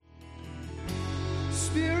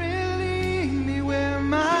Spirit, lead me where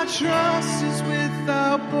my trust is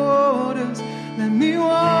without borders. Let me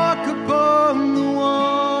walk upon the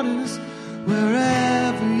waters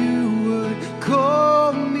wherever you would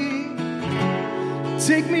call me.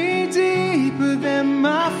 Take me deeper than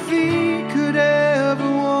my feet could ever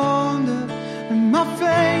wander, and my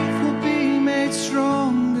faith will be made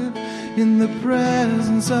stronger in the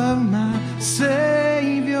presence of my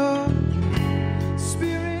Savior.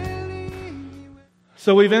 Spirit, lead me.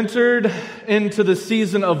 So we've entered into the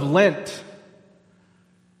season of Lent.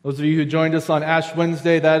 Those of you who joined us on Ash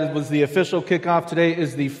Wednesday, that was the official kickoff. Today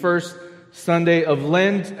is the first Sunday of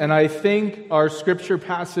Lent, and I think our scripture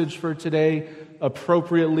passage for today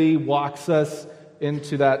appropriately walks us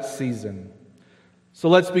into that season. So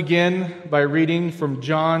let's begin by reading from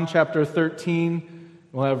John chapter 13.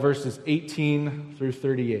 We'll have verses 18 through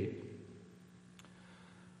 38.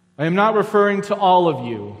 I am not referring to all of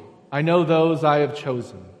you. I know those I have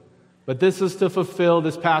chosen. But this is to fulfill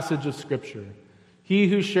this passage of Scripture. He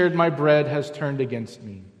who shared my bread has turned against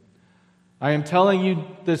me. I am telling you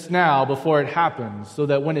this now before it happens, so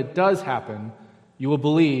that when it does happen, you will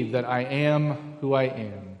believe that I am who I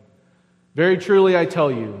am. Very truly I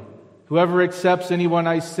tell you, whoever accepts anyone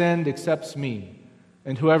I send accepts me,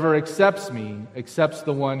 and whoever accepts me accepts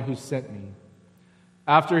the one who sent me.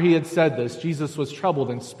 After he had said this, Jesus was troubled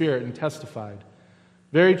in spirit and testified,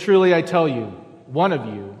 very truly I tell you, one of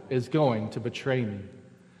you is going to betray me.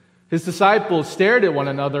 His disciples stared at one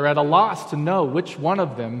another at a loss to know which one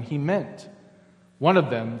of them he meant. One of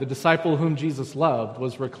them, the disciple whom Jesus loved,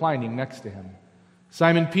 was reclining next to him.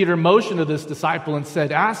 Simon Peter motioned to this disciple and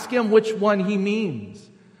said, "Ask him which one he means."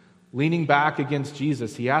 Leaning back against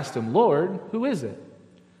Jesus, he asked him, "Lord, who is it?"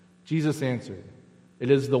 Jesus answered, "It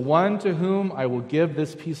is the one to whom I will give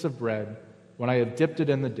this piece of bread when I have dipped it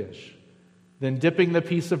in the dish." Then dipping the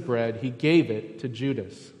piece of bread, he gave it to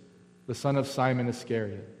Judas, the son of Simon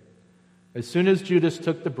Iscariot. As soon as Judas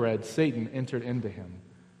took the bread, Satan entered into him.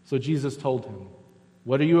 So Jesus told him,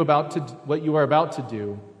 What you are about to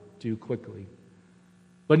do, do quickly."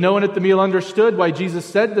 But no one at the meal understood why Jesus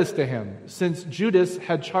said this to him. Since Judas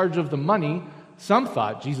had charge of the money, some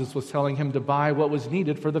thought Jesus was telling him to buy what was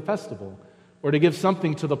needed for the festival, or to give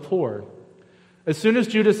something to the poor. As soon as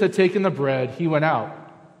Judas had taken the bread, he went out,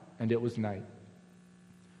 and it was night.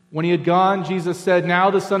 When he had gone, Jesus said, "Now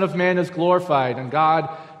the Son of Man is glorified, and God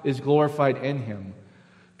is glorified in him.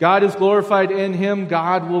 God is glorified in him.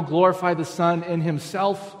 God will glorify the Son in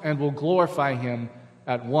himself, and will glorify him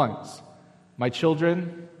at once. My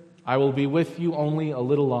children, I will be with you only a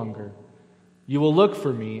little longer. You will look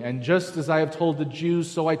for me, and just as I have told the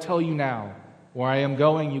Jews, so I tell you now, where I am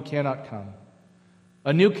going, you cannot come.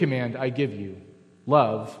 A new command I give you,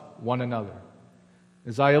 love one another.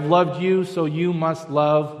 As I have loved you, so you must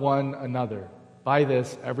love one another. By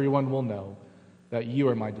this, everyone will know that you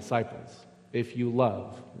are my disciples, if you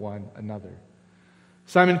love one another."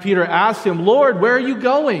 Simon Peter asked him, "Lord, where are you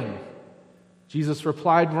going?" Jesus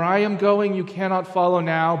replied, "Where I am going, you cannot follow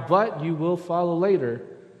now, but you will follow later."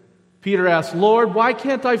 Peter asked, "Lord, why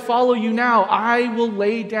can't I follow you now? I will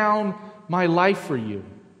lay down my life for you."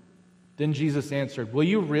 Then Jesus answered, "Will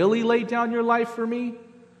you really lay down your life for me?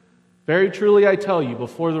 Very truly I tell you,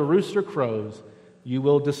 before the rooster crows, you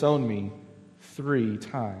will disown me 3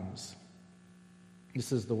 times.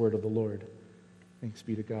 This is the word of the Lord. Thanks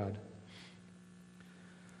be to God.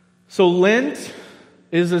 So Lent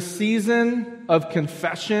is a season of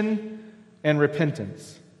confession and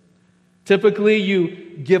repentance. Typically,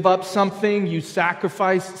 you give up something, you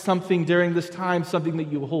sacrifice something during this time, something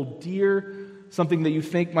that you hold dear, something that you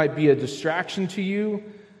think might be a distraction to you.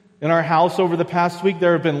 In our house over the past week,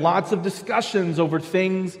 there have been lots of discussions over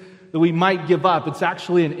things that we might give up. It's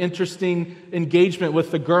actually an interesting engagement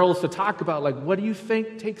with the girls to talk about, like, what do you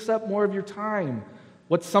think takes up more of your time?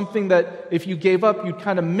 What's something that if you gave up, you'd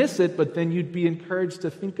kind of miss it, but then you'd be encouraged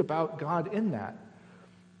to think about God in that?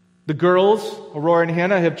 The girls, Aurora and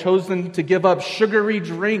Hannah, have chosen to give up sugary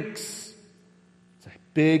drinks. It's a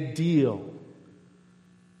big deal.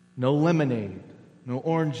 No lemonade, no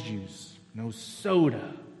orange juice, no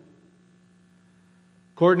soda.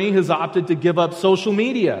 Courtney has opted to give up social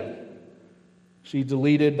media. She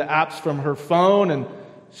deleted the apps from her phone, and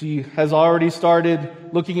she has already started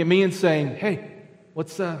looking at me and saying, "Hey,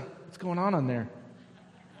 what's going on there?"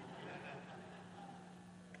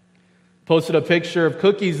 Posted a picture of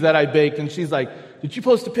cookies that I baked, and she's like, "Did you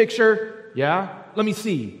post a picture?" "Yeah, let me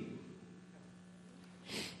see."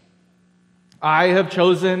 I have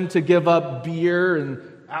chosen to give up beer and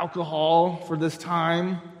alcohol for this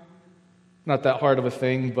time. Not that hard of a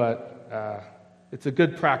thing, but it's a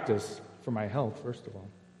good practice for my health, first of all.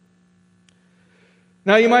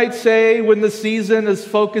 Now you might say when the season is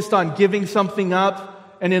focused on giving something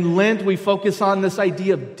up, and in Lent we focus on this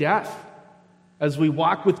idea of death as we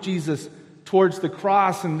walk with Jesus towards the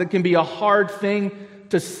cross, and that can be a hard thing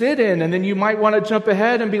to sit in. And then you might want to jump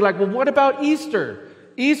ahead and be like, well, what about Easter?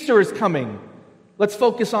 Easter is coming. Let's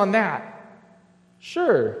focus on that.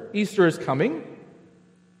 Sure, Easter is coming,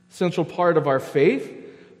 essential part of our faith,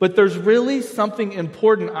 but there's really something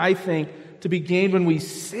important, I think, to be gained when we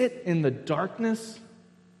sit in the darkness,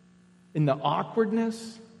 in the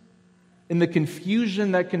awkwardness, in the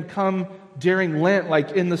confusion that can come during Lent,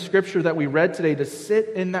 like in the scripture that we read today, to sit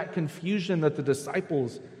in that confusion that the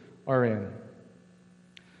disciples are in.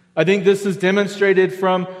 I think this is demonstrated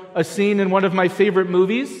from a scene in one of my favorite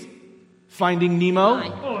movies, Finding Nemo.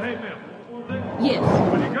 Oh, hey, Bill.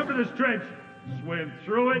 Yes. When you come to this trench, swim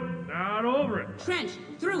through it, not over it. Trench,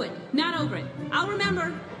 through it, not over it. I'll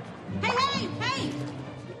remember. Hey!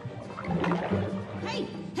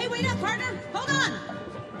 Hey, wait up, partner. Hold on.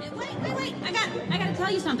 Wait. I gotta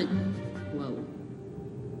tell you something. Whoa.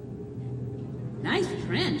 Nice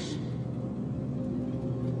trench.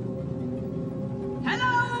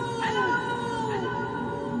 Hello.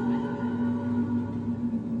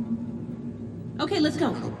 Okay, let's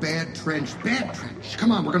go. Oh, bad trench.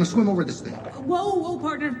 Come on, we're gonna swim over this thing. Whoa,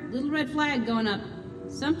 partner. Little red flag going up.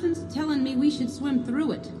 Something's telling me we should swim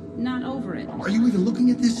through it, not over it. Are you even looking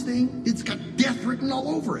at this thing? It's got death written all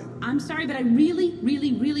over it. I'm sorry, but I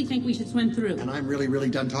really think we should swim through. And I'm really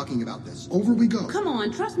done talking about this. Over we go. Come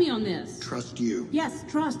on, trust me on this. Trust you. Yes,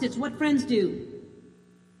 trust. It's what friends do.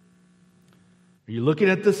 Are you looking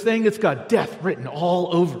at this thing? It's got death written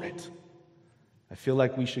all over it. I feel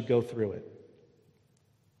like we should go through it.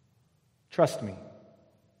 Trust me.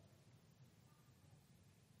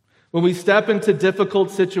 When we step into difficult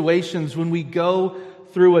situations, when we go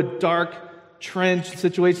through a dark trench,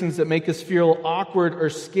 situations that make us feel awkward or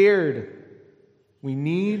scared, we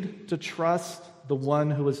need to trust the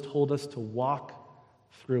one who has told us to walk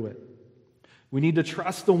through it. We need to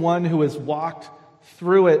trust the one who has walked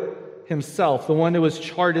through it himself, the one who has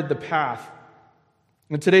charted the path.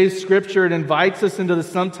 In today's scripture, it invites us into the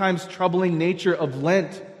sometimes troubling nature of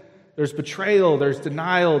Lent. There's betrayal, there's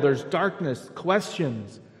denial, there's darkness,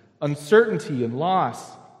 questions, uncertainty, and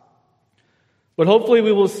loss. But hopefully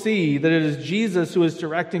we will see that it is Jesus who is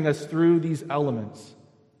directing us through these elements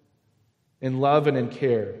in love and in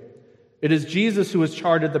care. It is Jesus who has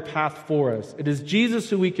charted the path for us. It is Jesus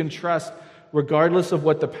who we can trust regardless of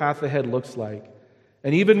what the path ahead looks like.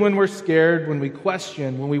 And even when we're scared, when we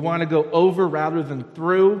question, when we want to go over rather than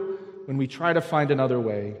through, when we try to find another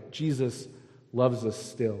way, Jesus loves us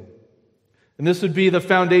still. And this would be the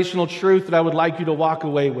foundational truth that I would like you to walk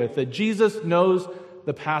away with, that Jesus knows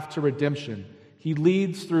the path to redemption. He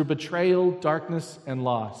leads through betrayal, darkness, and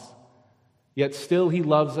loss. Yet still he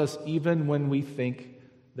loves us even when we think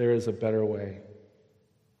there is a better way.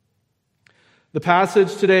 The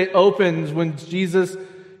passage today opens when Jesus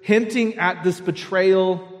hinting at this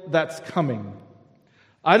betrayal that's coming.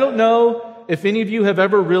 I don't know if any of you have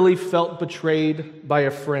ever really felt betrayed by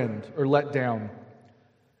a friend or let down.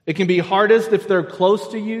 It can be hardest if they're close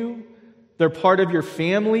to you, they're part of your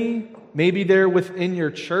family, maybe they're within your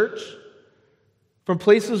church, from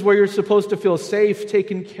places where you're supposed to feel safe,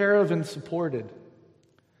 taken care of, and supported.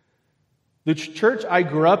 The church I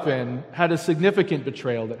grew up in had a significant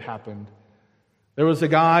betrayal that happened. There was a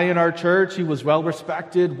guy in our church, he was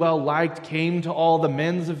well-respected, well-liked, came to all the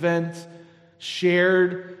men's events,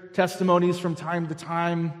 shared testimonies from time to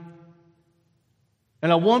time.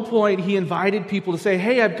 And at one point, he invited people to say,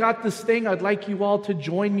 hey, I've got this thing I'd like you all to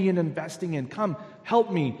join me in investing in. Come,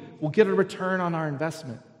 help me. We'll get a return on our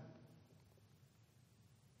investment.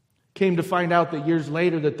 Came to find out that years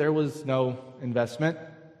later that there was no investment.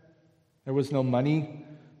 There was no money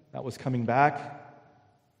that was coming back.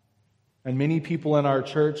 And many people in our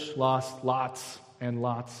church lost lots and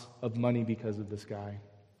lots of money because of this guy.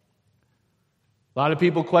 A lot of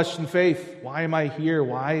people question faith. Why am I here?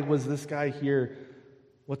 Why was this guy here?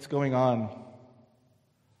 What's going on?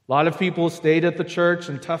 A lot of people stayed at the church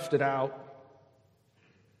and toughed it out.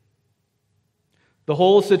 The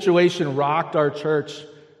whole situation rocked our church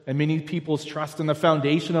and many people's trust in the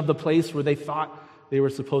foundation of the place where they thought they were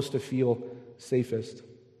supposed to feel safest.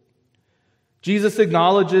 Jesus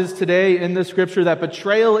acknowledges today in the scripture that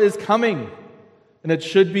betrayal is coming and it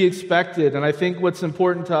should be expected. And I think what's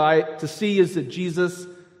important to see is that Jesus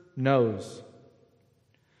knows.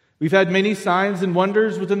 We've had many signs and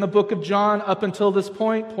wonders within the book of John up until this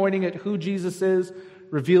point, pointing at who Jesus is,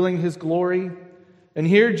 revealing his glory. And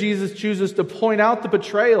here Jesus chooses to point out the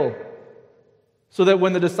betrayal, So that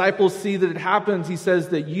when the disciples see that it happens, he says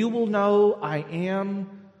that you will know I am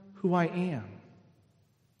who I am.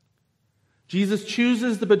 Jesus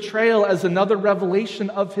chooses the betrayal as another revelation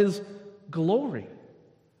of his glory,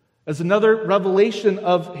 as another revelation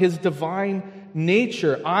of his divine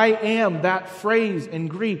nature. I am, that phrase in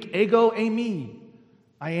Greek, ego eimi,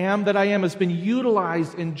 I am that I am, has been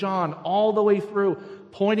utilized in John all the way through,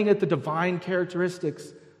 pointing at the divine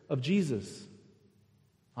characteristics of Jesus.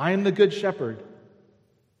 I am the good shepherd.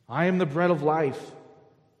 I am the bread of life.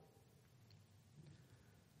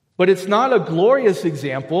 But it's not a glorious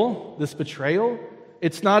example, this betrayal.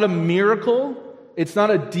 It's not a miracle. It's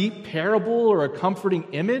not a deep parable or a comforting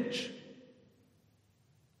image.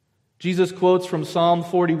 Jesus quotes from Psalm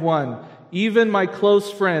 41, "Even my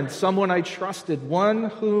close friend, someone I trusted, one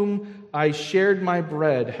whom I shared my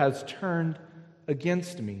bread, has turned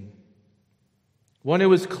against me." One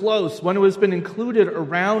who is close, one who has been included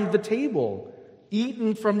around the table,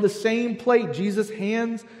 eaten from the same plate. Jesus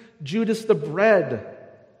hands Judas the bread.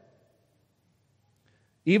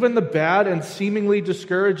 Even the bad and seemingly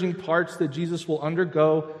discouraging parts that Jesus will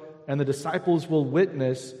undergo and the disciples will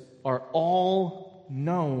witness are all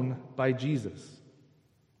known by Jesus.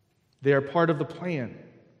 They are part of the plan,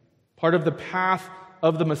 part of the path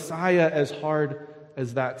of the Messiah, as hard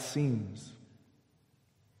as that seems.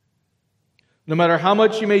 No matter how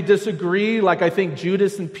much you may disagree, like I think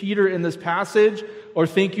Judas and Peter in this passage, or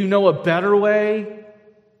think you know a better way,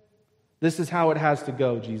 this is how it has to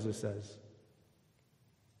go, Jesus says.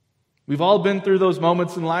 We've all been through those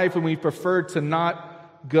moments in life when we prefer to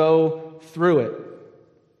not go through it.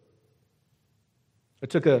 I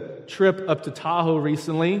took a trip up to Tahoe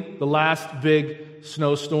recently, the last big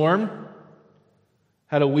snowstorm.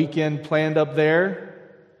 Had a weekend planned up there,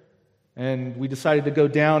 and we decided to go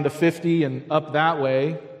down to 50 and up that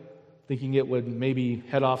way, thinking it would maybe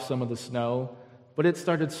head off some of the snow. But it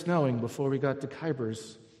started snowing before we got to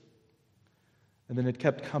Kybers. And then it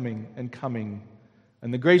kept coming and coming.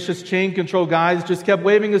 And the gracious chain control guys just kept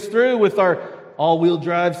waving us through with our all-wheel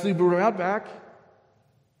drive Subaru Outback.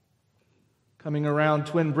 Coming around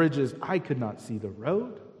Twin Bridges, I could not see the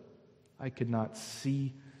road. I could not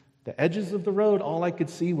see the edges of the road. All I could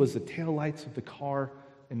see was the taillights of the car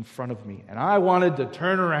in front of me. And I wanted to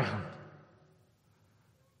turn around.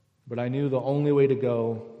 But I knew the only way to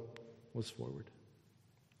go was forward.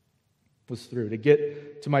 Was through, to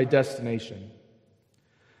get to my destination.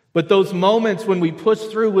 But those moments when we push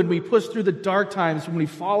through the dark times, when we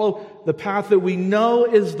follow the path that we know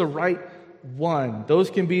is the right one, those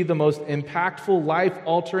can be the most impactful,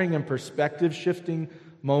 life-altering, and perspective-shifting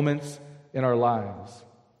moments in our lives.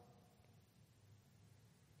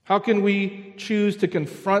 How we choose to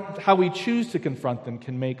confront them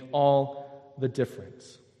can make all the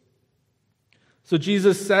difference. So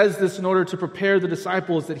Jesus says this in order to prepare the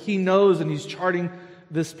disciples that he knows, and he's charting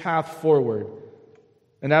this path forward.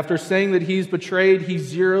 And after saying that he's betrayed, he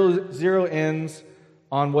zero ends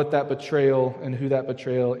on what that betrayal and who that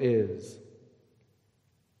betrayal is.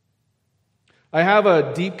 I have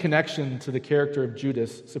a deep connection to the character of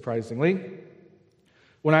Judas, surprisingly.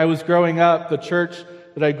 When I was growing up, the church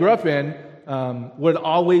that I grew up in would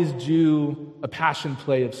always do a passion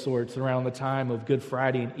play of sorts around the time of Good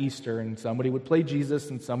Friday and Easter, and somebody would play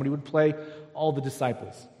Jesus and somebody would play all the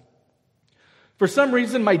disciples. For some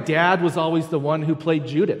reason, my dad was always the one who played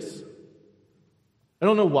Judas. I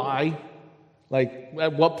don't know why, like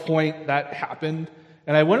at what point that happened.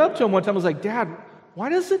 And I went up to him one time, I was like, "Dad, why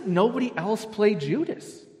doesn't nobody else play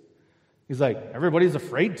Judas?" He's like, "Everybody's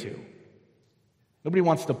afraid to. Nobody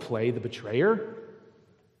wants to play the betrayer."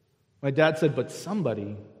 My dad said, "But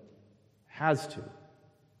somebody has to.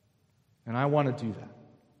 And I want to do that."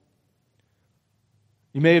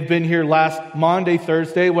 You may have been here last Monday,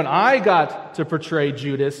 Thursday, when I got to portray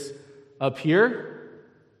Judas up here.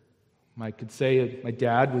 I could say my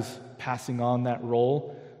dad was passing on that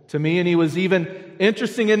role to me, and he was even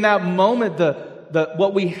interesting in that moment, the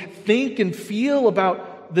what we think and feel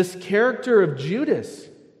about this character of Judas.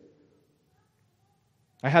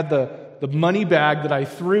 I had the money bag that I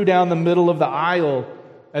threw down the middle of the aisle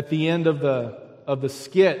at the end of the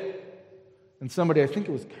skit, and somebody, I think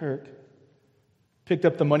it was Kirk, picked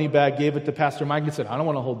up the money bag, gave it to Pastor Mike, and said, "I don't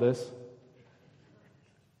want to hold this."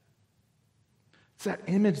 It's that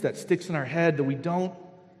image that sticks in our head that we don't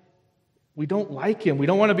like him. We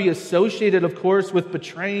don't want to be associated, of course, with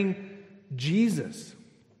betraying Jesus.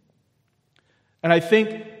 And I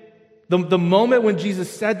think the moment when Jesus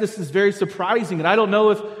said this is very surprising. And I don't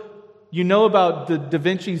know if you know about the Da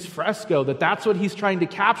Vinci's fresco, that's what he's trying to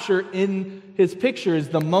capture in his picture, is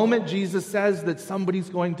the moment Jesus says that somebody's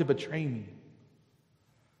going to betray me.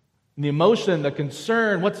 And the emotion, the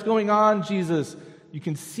concern, what's going on, Jesus? You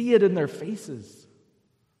can see it in their faces.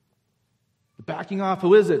 The backing off,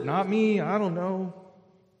 who is it? Not me, I don't know.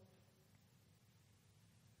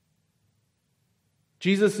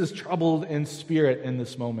 Jesus is troubled in spirit in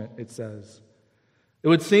this moment, it says. It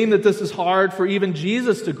would seem that this is hard for even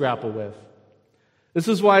Jesus to grapple with. This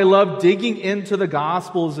is why I love digging into the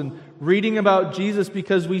Gospels and reading about Jesus,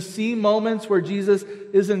 because we see moments where Jesus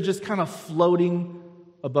isn't just kind of floating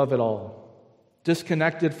above it all,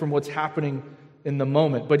 disconnected from what's happening in the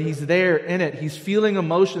moment, but he's there in it. He's feeling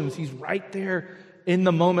emotions. He's right there in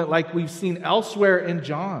the moment, like we've seen elsewhere in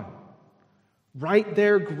John. Right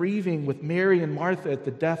there grieving with Mary and Martha at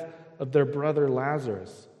the death of their brother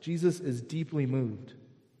Lazarus. Jesus is deeply moved.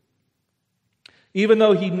 Even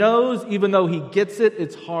though he knows, even though he gets it,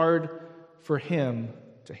 it's hard for him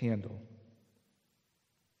to handle.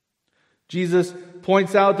 Jesus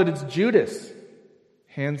points out that it's Judas,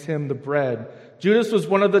 hands him the bread. Judas was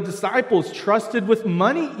one of the disciples, trusted with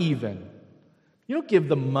money even. You don't give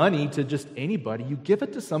the money to just anybody. You give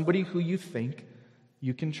it to somebody who you think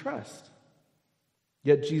you can trust.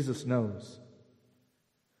 Yet Jesus knows.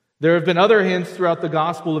 There have been other hints throughout the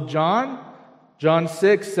Gospel of John. John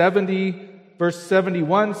 6:70, verse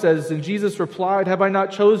 71 says, "And Jesus replied, 'Have I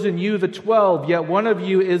not chosen you, the 12? Yet one of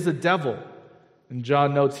you is a devil.' And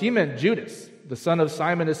John notes he meant Judas, the son of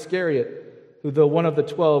Simon Iscariot, who though one of the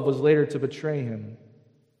 12 was later to betray him."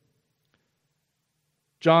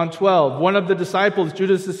 John 12, one of the disciples,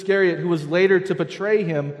 Judas Iscariot, who was later to betray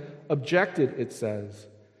him, objected, it says.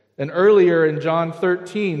 And earlier in John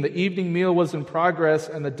 13, the evening meal was in progress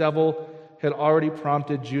and the devil had already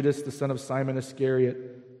prompted Judas, the son of Simon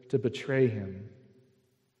Iscariot, to betray him.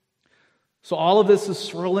 So all of this is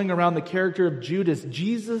swirling around the character of Judas.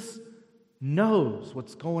 Jesus knows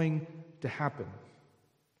what's going to happen.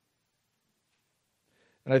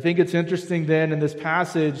 And I think it's interesting then in this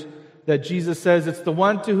passage that Jesus says, it's the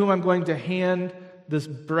one to whom I'm going to hand this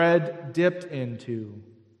bread dipped into.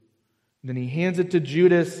 And then he hands it to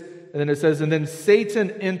Judas, and then it says, and then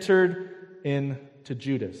Satan entered into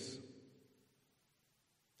Judas.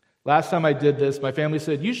 Last time I did this, my family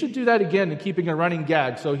said, you should do that again in keeping a running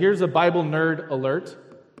gag. So here's a Bible nerd alert.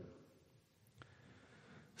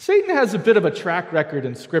 Satan has a bit of a track record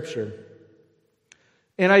in Scripture.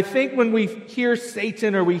 And I think when we hear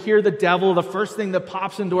Satan or we hear the devil, the first thing that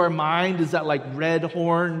pops into our mind is that like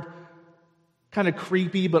red-horned, kind of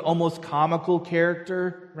creepy but almost comical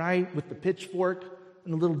character, right? With the pitchfork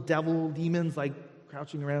and the little devil demons like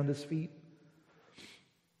crouching around his feet.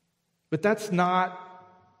 But that's not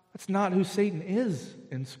who Satan is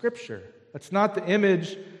in Scripture. That's not the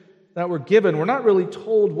image that we're given. We're not really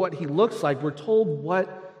told what he looks like. We're told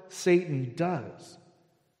what Satan does.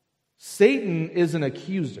 Satan is an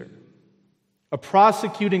accuser, a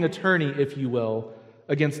prosecuting attorney, if you will,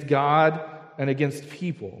 against God and against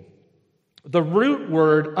people. The root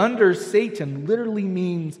word under Satan literally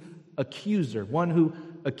means accuser, one who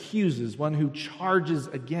accuses, one who charges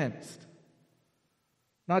against.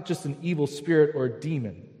 Not just an evil spirit or a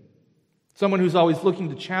demon. Someone who's always looking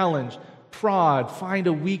to challenge, prod, find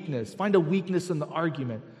a weakness in the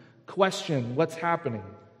argument, question what's happening.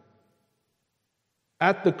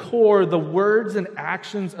 At the core, the words and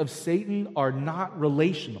actions of Satan are not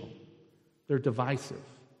relational. They're divisive.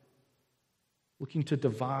 Looking to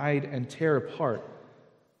divide and tear apart.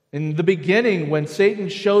 In the beginning, when Satan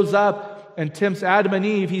shows up and tempts Adam and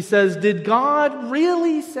Eve, he says, did God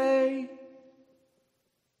really say?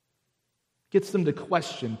 Gets them to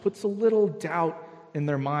question, puts a little doubt in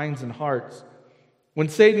their minds and hearts. When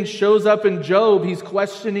Satan shows up in Job, he's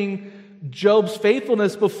questioning Job's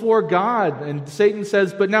faithfulness before God. And Satan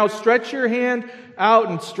says, but now stretch your hand out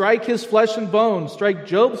and strike his flesh and bones, strike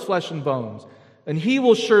Job's flesh and bones, and he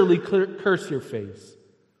will surely curse your face.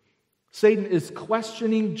 Satan is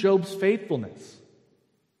questioning Job's faithfulness.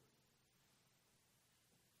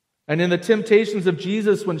 And in the temptations of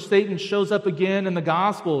Jesus, when Satan shows up again in the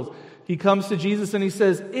Gospels, he comes to Jesus and he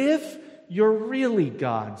says, if you're really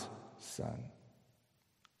God's son,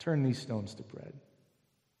 turn these stones to bread.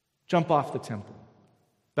 Jump off the temple.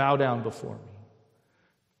 Bow down before me.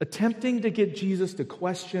 Attempting to get Jesus to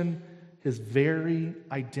question his very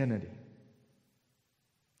identity.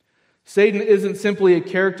 Satan isn't simply a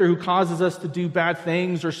character who causes us to do bad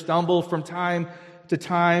things or stumble from time to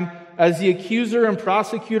time. As the accuser and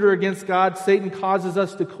prosecutor against God, Satan causes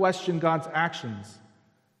us to question God's actions,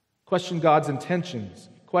 question God's intentions,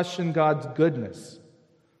 question God's goodness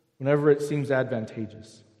whenever it seems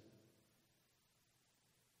advantageous.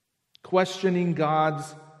 Questioning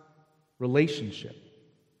God's relationship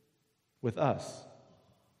with us.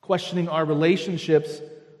 Questioning our relationships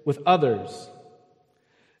with others.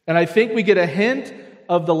 And I think we get a hint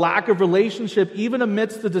of the lack of relationship even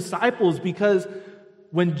amidst the disciples, because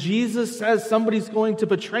when Jesus says somebody's going to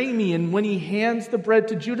betray me, and when he hands the bread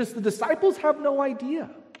to Judas, the disciples have no idea.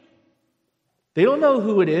 They don't know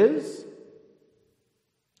who it is.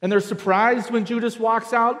 And they're surprised when Judas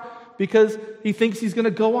walks out because he thinks he's going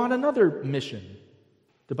to go on another mission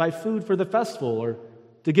to buy food for the festival or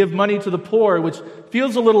to give money to the poor, which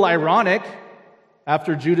feels a little ironic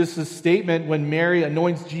after Judas's statement when Mary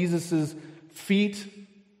anoints Jesus' feet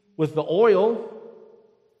with the oil.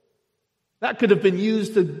 That could have been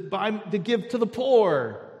used to give to the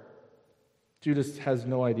poor. Judas has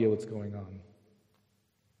no idea what's going on.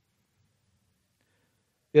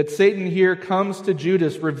 Yet Satan here comes to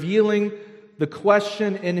Judas, revealing the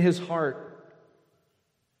question in his heart,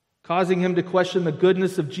 causing him to question the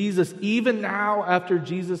goodness of Jesus, even now after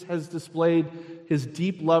Jesus has displayed his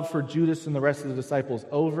deep love for Judas and the rest of the disciples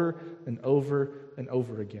over and over and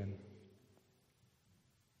over again.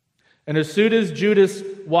 And as soon as Judas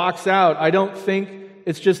walks out, I don't think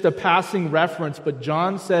it's just a passing reference, but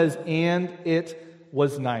John says, "And it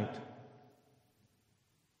was night."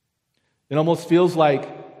 It almost feels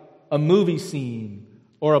like a movie scene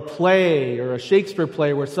or a play or a Shakespeare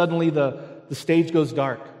play where suddenly the stage goes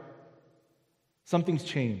dark. Something's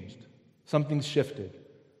changed. Something's shifted.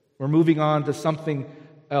 We're moving on to something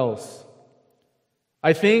else.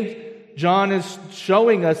 I think John is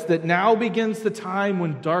showing us that now begins the time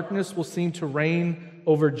when darkness will seem to reign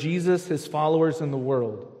over Jesus, his followers, and the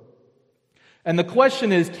world. And the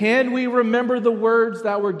question is, can we remember the words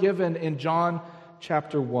that were given in John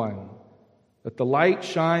chapter 1? That the light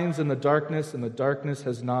shines in the darkness, and the darkness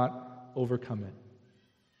has not overcome it.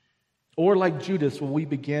 Or like Judas, will we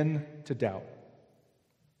begin to doubt?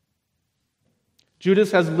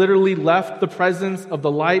 Judas has literally left the presence of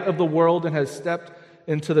the light of the world and has stepped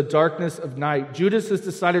into the darkness of night. Judas has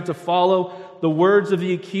decided to follow the words of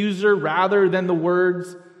the accuser rather than the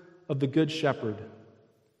words of the good shepherd.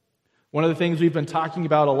 One of the things we've been talking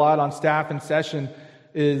about a lot on staff and session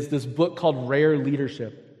is this book called Rare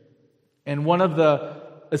Leadership. And one of the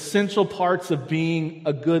essential parts of being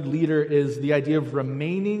a good leader is the idea of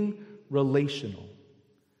remaining relational.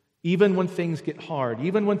 Even when things get hard,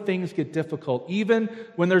 even when things get difficult, even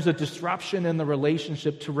when there's a disruption in the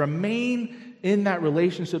relationship, to remain in that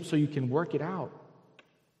relationship so you can work it out.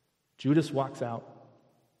 Judas walks out.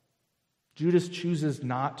 Judas chooses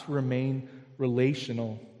not to remain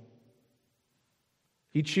relational.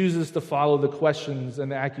 He chooses to follow the questions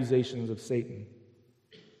and the accusations of Satan.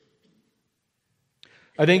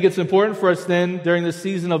 I think it's important for us then, during the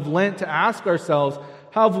season of Lent, to ask ourselves,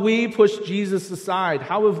 how have we pushed Jesus aside?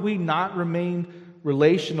 How have we not remained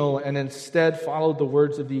relational and instead followed the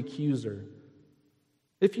words of the accuser?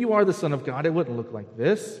 If you are the Son of God, it wouldn't look like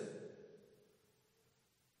this.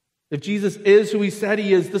 If Jesus is who he said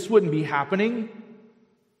he is, this wouldn't be happening.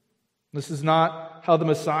 This is not how the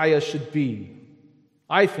Messiah should be.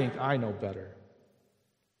 I think I know better.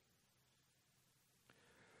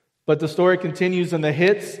 But the story continues, and the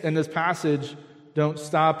hits in this passage don't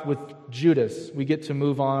stop with Judas. We get to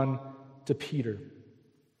move on to Peter.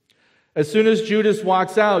 As soon as Judas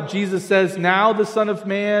walks out, Jesus says, "Now the Son of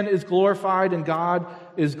Man is glorified, and God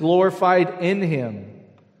is glorified in him."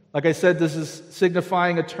 Like I said, this is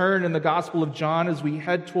signifying a turn in the Gospel of John as we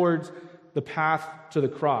head towards the path to the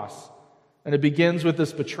cross. And it begins with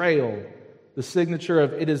this betrayal, the signature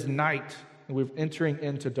of "it is night," and we're entering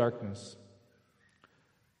into darkness.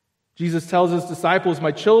 Jesus tells his disciples,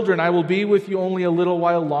 "My children, I will be with you only a little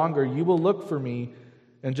while longer. You will look for me.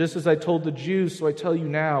 And just as I told the Jews, so I tell you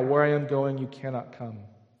now, where I am going, you cannot come."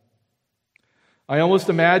 I almost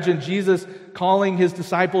imagine Jesus calling his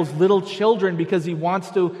disciples little children because he wants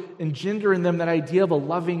to engender in them that idea of a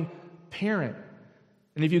loving parent.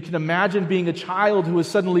 And if you can imagine being a child who has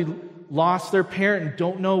suddenly lost their parent and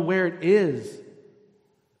don't know where it is,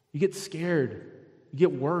 you get scared, you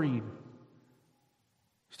get worried.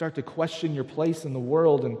 You start to question your place in the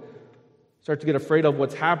world and start to get afraid of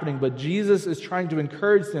what's happening. But Jesus is trying to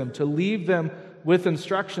encourage them, to leave them with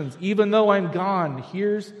instructions. Even though I'm gone,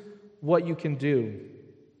 here's what you can do.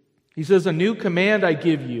 He says, "A new command I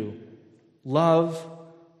give you, love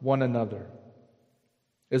one another.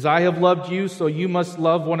 As I have loved you, so you must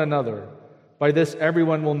love one another. By this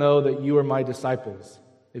everyone will know that you are my disciples,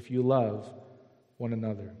 if you love one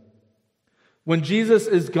another." When Jesus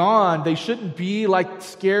is gone, they shouldn't be like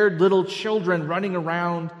scared little children running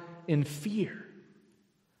around in fear.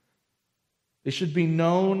 They should be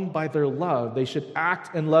known by their love. They should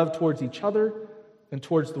act in love towards each other and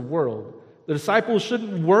towards the world. The disciples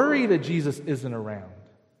shouldn't worry that Jesus isn't around.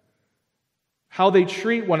 How they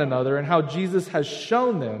treat one another and how Jesus has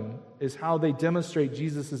shown them is how they demonstrate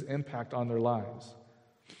Jesus' impact on their lives.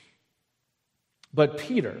 But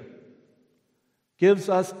Peter gives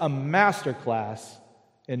us a masterclass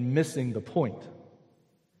in missing the point.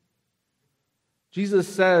 Jesus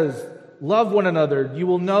says, love one another. You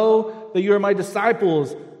will know that you are my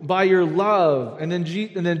disciples by your love. And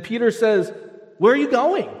then Peter says, where are you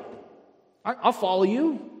going? I'll follow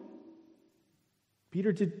you.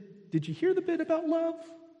 Peter, did you hear the bit about love?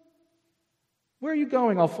 Where are you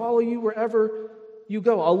going? I'll follow you wherever you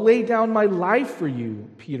go. I'll lay down my life for you,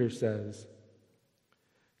 Peter says.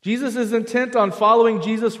 Jesus is intent on following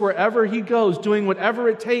Jesus wherever he goes, doing whatever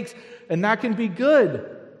it takes, and that can be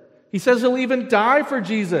good. He says he'll even die for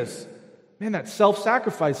Jesus. Man, that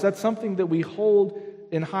self-sacrifice, that's something that we hold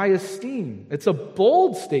in high esteem. It's a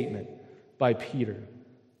bold statement by Peter.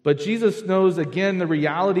 But Jesus knows, again, the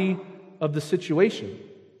reality of the situation.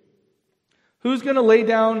 Who's going to lay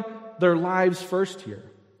down their lives first here?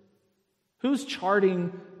 Who's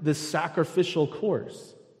charting this sacrificial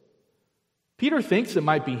course? Peter thinks it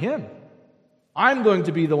might be him. I'm going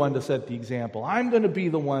to be the one to set the example. I'm going to be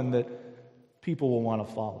the one that people will want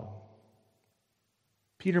to follow.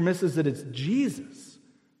 Peter misses that it's Jesus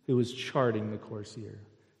who is charting the course here.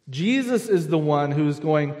 Jesus is the one who is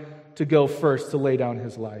going to go first to lay down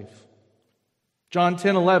his life. John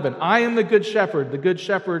 10:11, I am the good shepherd. The good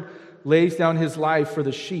shepherd lays down his life for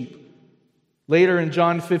the sheep. Later in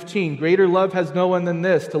John 15, greater love has no one than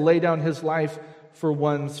this, to lay down his life for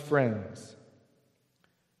one's friends.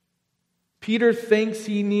 Peter thinks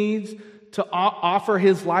he needs to offer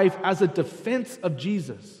his life as a defense of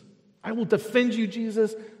Jesus. I will defend you,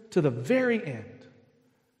 Jesus, to the very end.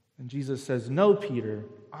 And Jesus says, no, Peter,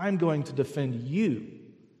 I'm going to defend you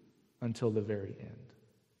until the very end.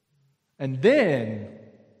 And then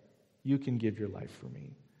you can give your life for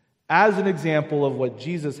me. As an example of what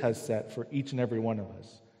Jesus has set for each and every one of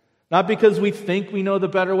us. Not because we think we know the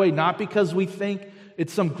better way, not because we think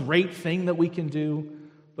it's some great thing that we can do,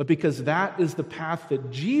 but because that is the path that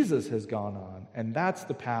Jesus has gone on, and that's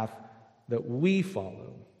the path that we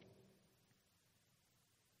follow.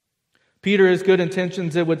 Peter has good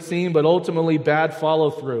intentions, it would seem, but ultimately bad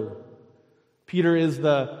follow-through. Peter is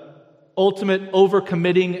the ultimate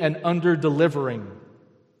overcommitting and under-delivering.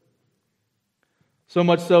 So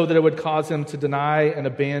much so that it would cause him to deny and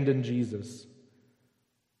abandon Jesus.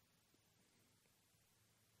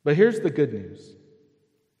 But here's the good news.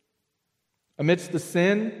 Amidst the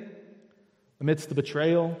sin, amidst the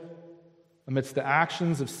betrayal, amidst the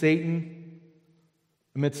actions of Satan,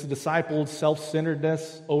 amidst the disciples'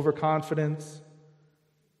 self-centeredness, overconfidence,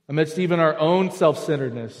 amidst even our own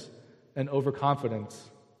self-centeredness and overconfidence,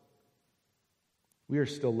 we are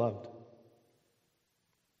still loved.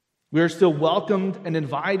 We are still welcomed and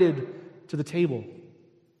invited to the table.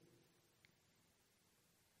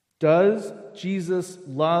 Does Jesus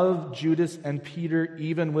love Judas and Peter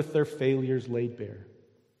even with their failures laid bare?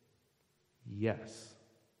 Yes.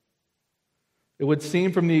 It would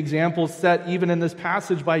seem from the examples set even in this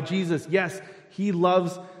passage by Jesus, yes, he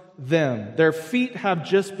loves them. Their feet have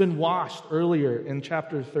just been washed earlier in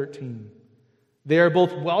chapter 13. They are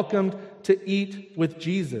both welcomed to eat with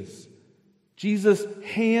Jesus. Jesus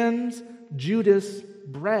hands Judas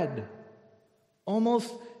bread,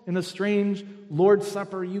 almost in a strange Lord's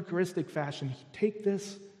Supper Eucharistic fashion. Take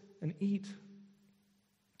this and eat.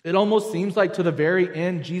 It almost seems like to the very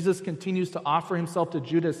end, Jesus continues to offer himself to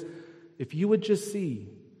Judas. If you would just see,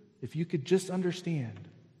 if you could just understand,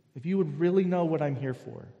 if you would really know what I'm here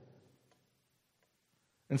for.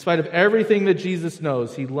 In spite of everything that Jesus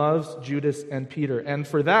knows, he loves Judas and Peter. And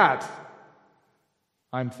for that,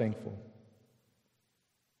 I'm thankful.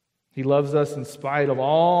 He loves us in spite of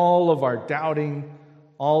all of our doubting,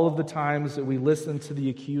 all of the times that we listen to the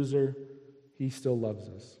accuser. He still loves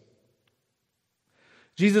us.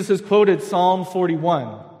 Jesus has quoted Psalm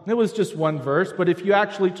 41. It was just one verse, but if you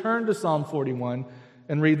actually turn to Psalm 41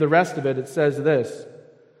 and read the rest of it, it says this,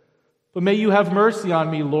 "But may you have mercy on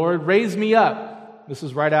me, Lord. Raise me up." This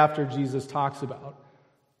is right after Jesus talks about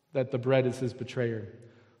that the bread is his betrayer.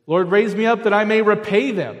 "Lord, raise me up that I may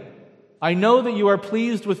repay them. I know that you are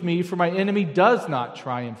pleased with me, for my enemy does not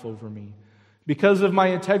triumph over me. Because of my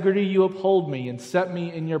integrity, you uphold me and set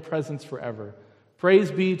me in your presence forever.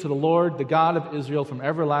 Praise be to the Lord, the God of Israel, from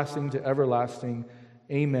everlasting to everlasting.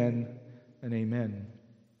 Amen and amen."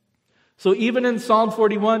 So even in Psalm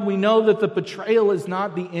 41, we know that the betrayal is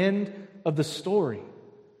not the end of the story.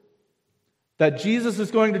 That Jesus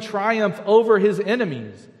is going to triumph over his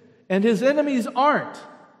enemies. And his enemies aren't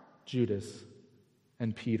Judas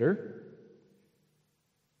and Peter.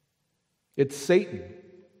 It's Satan,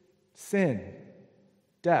 sin,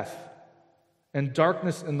 death, and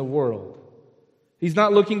darkness in the world. He's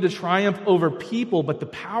not looking to triumph over people, but the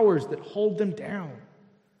powers that hold them down,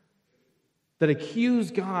 that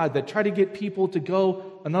accuse God, that try to get people to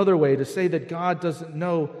go another way, to say that God doesn't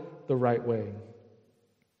know the right way.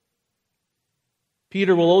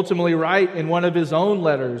 Peter will ultimately write in one of his own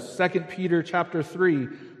letters, 2 Peter chapter 3,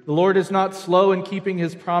 "The Lord is not slow in keeping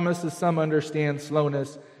his promise, as some understand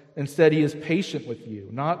slowness. Instead, he is patient with you,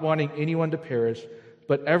 not wanting anyone to perish,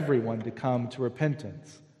 but everyone to come to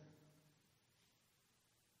repentance."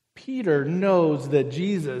 Peter knows that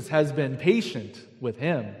Jesus has been patient with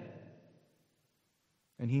him.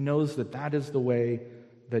 And he knows that that is the way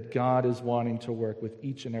that God is wanting to work with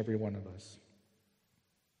each and every one of us.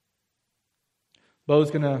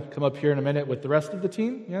 Bo's going to come up here in a minute with the rest of the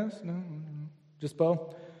team. Yes? No? Just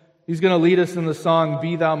Bo? He's going to lead us in the song,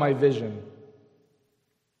 "Be Thou My Vision."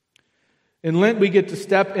 In Lent, we get to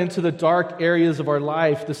step into the dark areas of our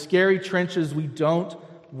life, the scary trenches we don't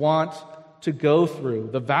want to go through,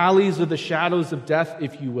 the valleys of the shadows of death,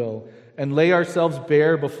 if you will, and lay ourselves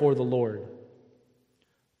bare before the Lord.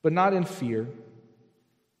 But not in fear,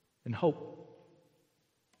 in hope,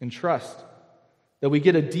 in trust, that we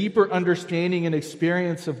get a deeper understanding and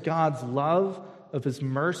experience of God's love, of His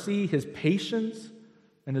mercy, His patience,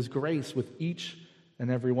 and His grace with each and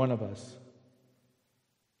every one of us.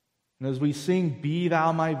 And as we sing, "Be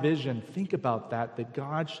Thou My Vision," think about that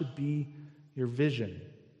God should be your vision,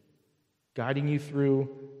 guiding you through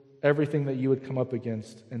everything that you would come up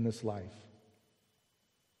against in this life.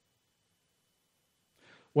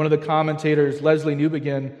 One of the commentators, Leslie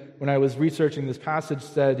Newbegin, when I was researching this passage,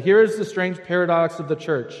 said, "Here is the strange paradox of the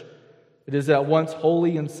church. It is at once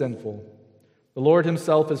holy and sinful. The Lord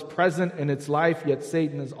Himself is present in its life, yet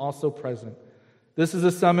Satan is also present. This is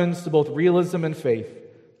a summons to both realism and faith.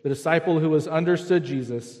 The disciple who has understood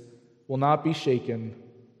Jesus will not be shaken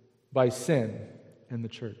by sin in the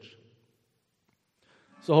church."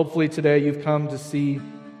 So hopefully today you've come to see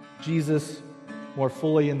Jesus more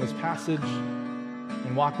fully in this passage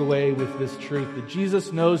and walk away with this truth that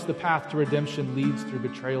Jesus knows the path to redemption leads through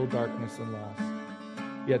betrayal, darkness, and loss.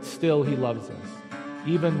 Yet still He loves us,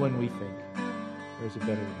 even when we think there's a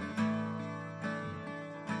better way.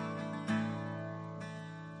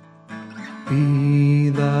 Be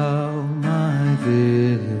Thou my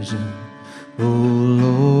vision, O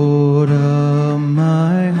Lord of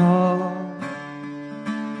my heart,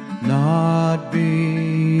 not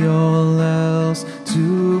be all else to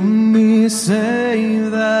me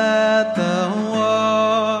save that Thou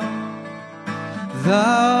art.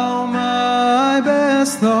 Thou my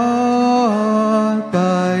best thought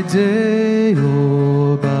by day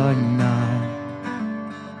or by night,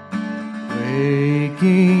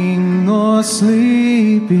 waking or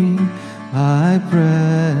sleeping, Thy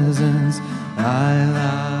presence I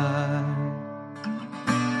light.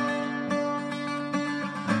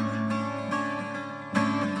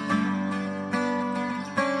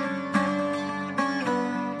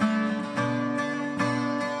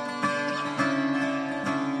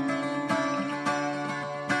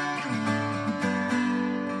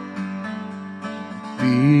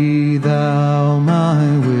 Be Thou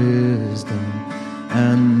my wisdom,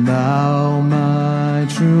 and Thou my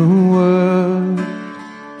true word.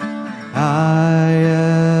 I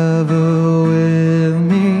ever with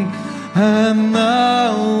me, and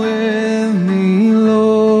Thou with me,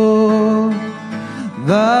 Lord.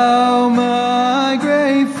 Thou my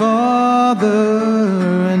great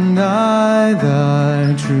Father, and I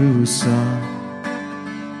Thy true Son.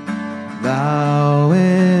 Thou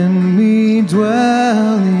in me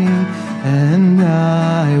dwelling, and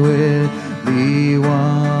I with Thee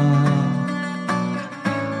one.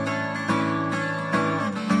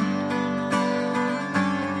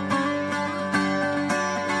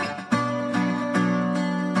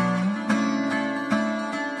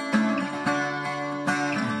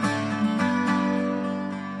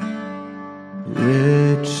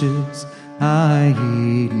 Riches I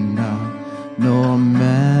heed not, nor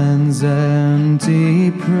man's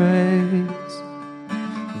empty praise.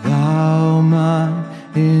 Thou my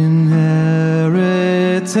inheritance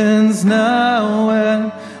now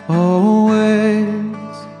and always.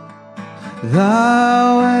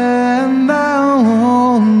 Thou and Thou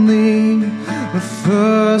only, the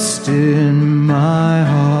first in my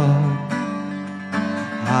heart.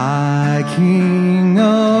 High King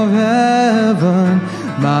of heaven,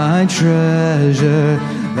 my treasure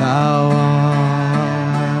Thou art.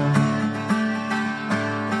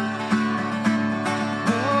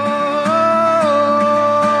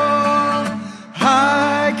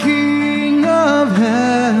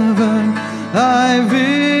 Thy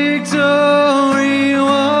victory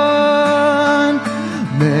won.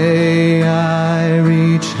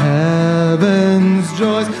 heaven's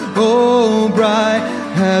joys, oh bright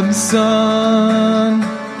heaven's sun.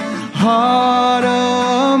 Heart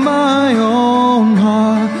of my own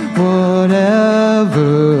heart, whatever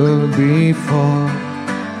befall,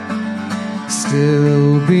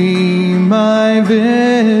 still be my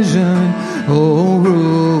vision, oh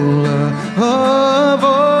ruler of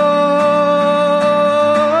all.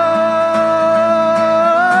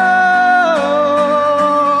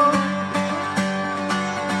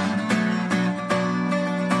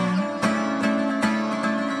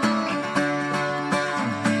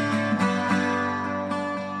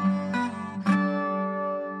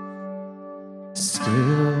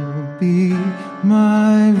 Still be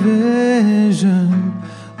my vision,